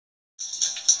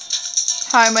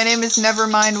Hi, my name is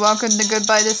Nevermind. Welcome to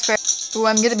Goodbye Despair. Ooh,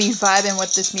 I'm gonna be vibing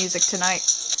with this music tonight.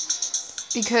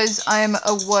 Because I'm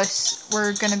a wuss.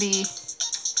 We're gonna be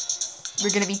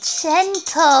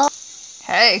gentle.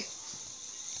 Hey.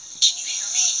 Can you hear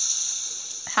me?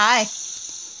 Hi.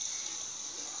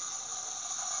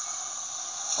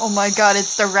 Oh my god,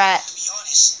 it's the rat. To be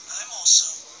honest, I'm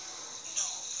also... No,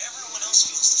 everyone else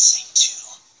feels the same too.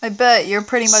 I bet you're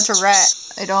pretty much a rat.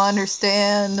 I don't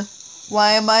understand.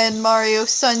 Why am I in Mario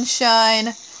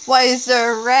Sunshine? Why is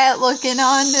there a rat looking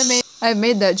on to me? I've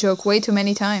made that joke way too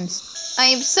many times. I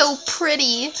am so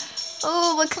pretty.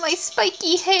 Oh, look at my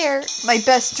spiky hair. My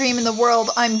best dream in the world.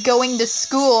 I'm going to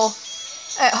school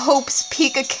at Hope's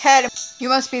Peak Academy. You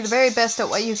must be the very best at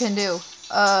what you can do.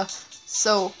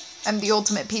 So I'm the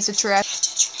ultimate piece of trash. I have to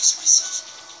introduce myself.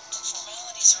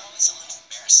 Formalities are always a little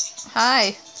embarrassing.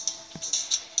 Hi.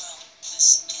 Well,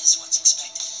 this is what's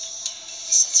expected. At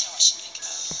least that's how I should think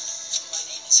about it. My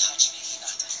name is Hajime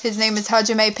Hinata. His name is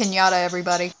Hajime Pinata,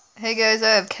 everybody. Hey guys, I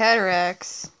have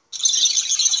cataracts.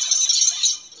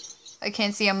 I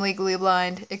can't see, I'm legally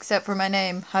blind, except for my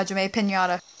name, Hajime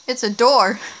Pinata. It's a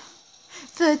door!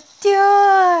 The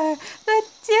door! The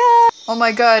door! Oh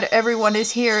my god, everyone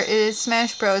is here. It is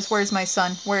Smash Bros. Where's my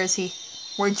son? Where is he?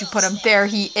 Where'd you put him? There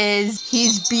he is.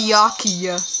 He's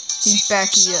Byakuya. He's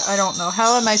Byakuya. I don't know.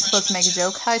 How am I supposed to make a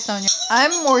joke? Hi, Sonia.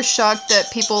 I'm more shocked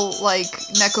that people like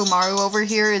Nekomaru over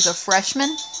here is a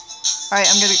freshman. Alright,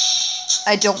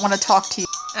 I don't want to talk to you.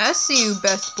 I see you,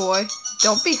 best boy.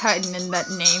 Don't be hiding in that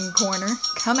name corner.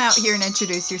 Come out here and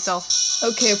introduce yourself.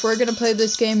 Okay, if we're gonna play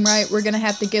this game right, we're gonna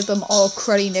have to give them all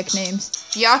cruddy nicknames.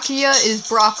 Byakuya is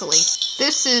broccoli.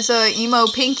 This is Emo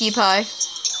Pinkie Pie.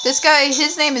 This guy,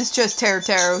 his name is just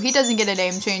TeruTeru. He doesn't get a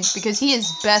name change because he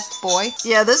is best boy.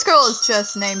 Yeah, this girl is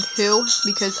just named Who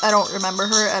because I don't remember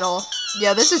her at all.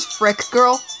 Yeah, this is Frick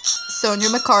Girl. Sonia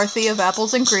McCarthy of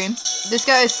Apples and Cream. This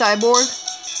guy is Cyborg.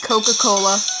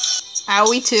 Coca-Cola.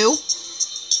 Owie 2.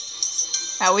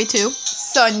 Owie 2.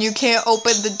 Son, you can't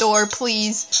open the door,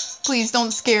 please. Please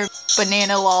don't scare me.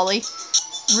 Banana Lolly.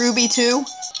 Ruby 2.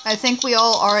 I think we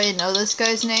all already know this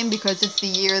guy's name because it's the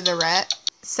year of the rat.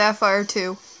 Sapphire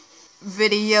 2.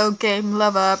 Video game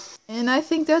love up. And I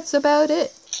think that's about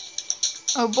it.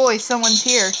 Oh boy, someone's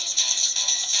here.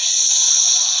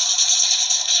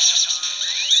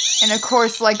 And of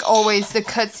course, like always, the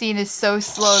cutscene is so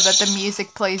slow that the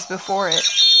music plays before it.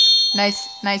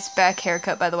 Nice back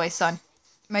haircut, by the way, son.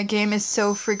 My game is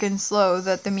so freaking slow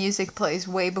that the music plays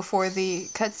way before the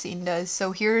cutscene does.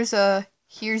 So here's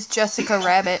Jessica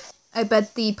Rabbit. I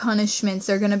bet the punishments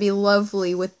are gonna be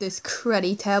lovely with this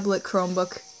cruddy tablet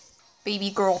Chromebook. Baby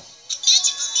girl.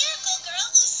 Magical miracle girl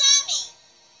Usami,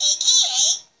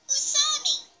 aka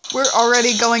Usami. We're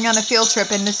already going on a field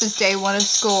trip and this is day 1 of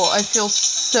school. I feel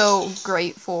so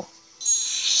grateful.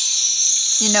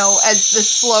 You know, as the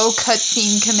slow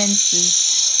cutscene commences.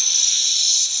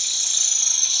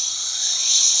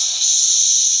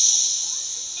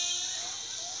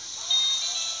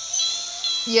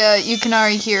 Yeah, you can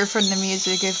already hear from the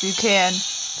music, if you can,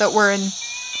 that we're in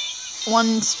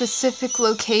one specific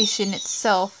location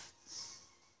itself.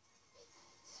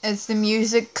 As the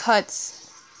music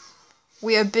cuts,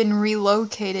 we have been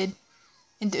relocated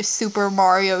into Super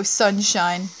Mario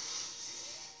Sunshine.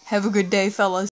 Have a good day, fellas.